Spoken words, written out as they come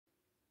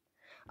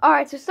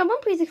Alright, so someone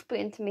please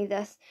explain to me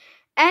this.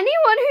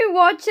 Anyone who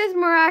watches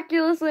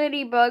Miraculous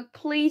Ladybug,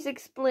 please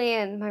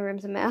explain. My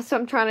room's a mess, so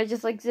I'm trying to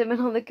just like zoom in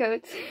on the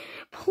codes.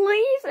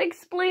 Please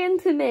explain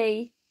to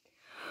me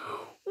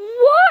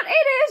what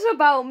it is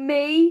about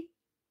me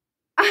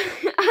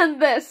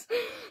and this.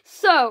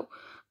 So,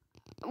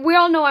 we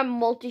all know I'm a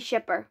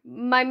multi-shipper.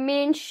 My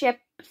main ships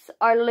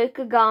are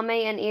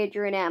Kagami and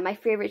Marrinette. My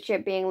favorite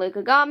ship being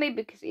Kagami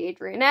because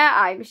Marrinette,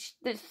 I'm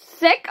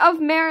sick of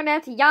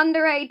Marrinette's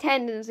yandere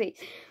tendencies.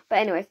 But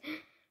anyways,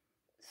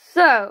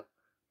 so,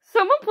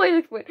 someone please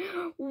explain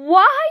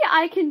why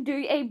I can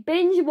do a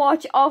binge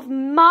watch of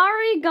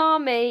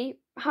Marigami,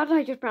 how did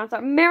I just pronounce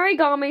that?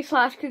 Marigami /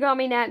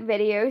 Kagami-net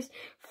videos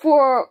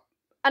for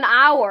an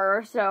hour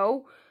or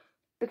so.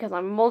 Because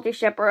I'm a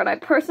multi-shipper and I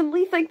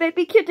personally think they'd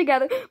be cute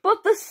together.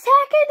 But the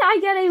second I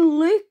get a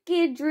Luke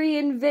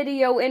Adrian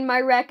video in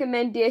my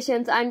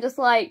recommendations, I'm just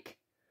like,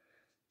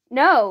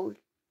 no.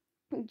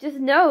 Just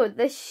no.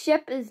 This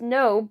ship is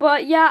no.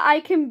 But yeah, I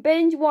can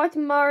binge watch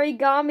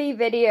Marigami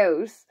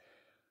videos.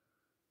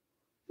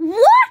 What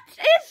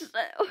is...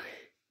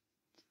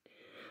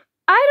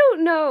 I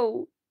don't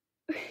know.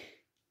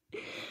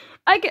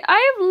 I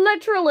have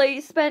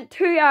literally spent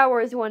 2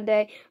 hours one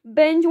day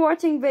binge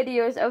watching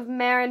videos of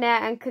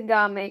Marrinette and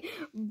Kagami,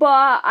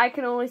 but I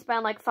can only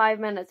spend like 5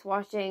 minutes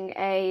watching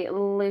a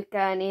Luca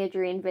and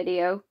Adrian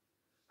video.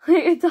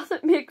 It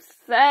doesn't make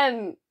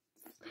sense.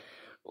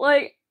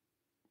 Like,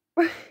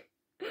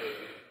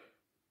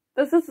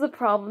 this is the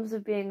problems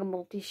of being a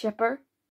multi-shipper.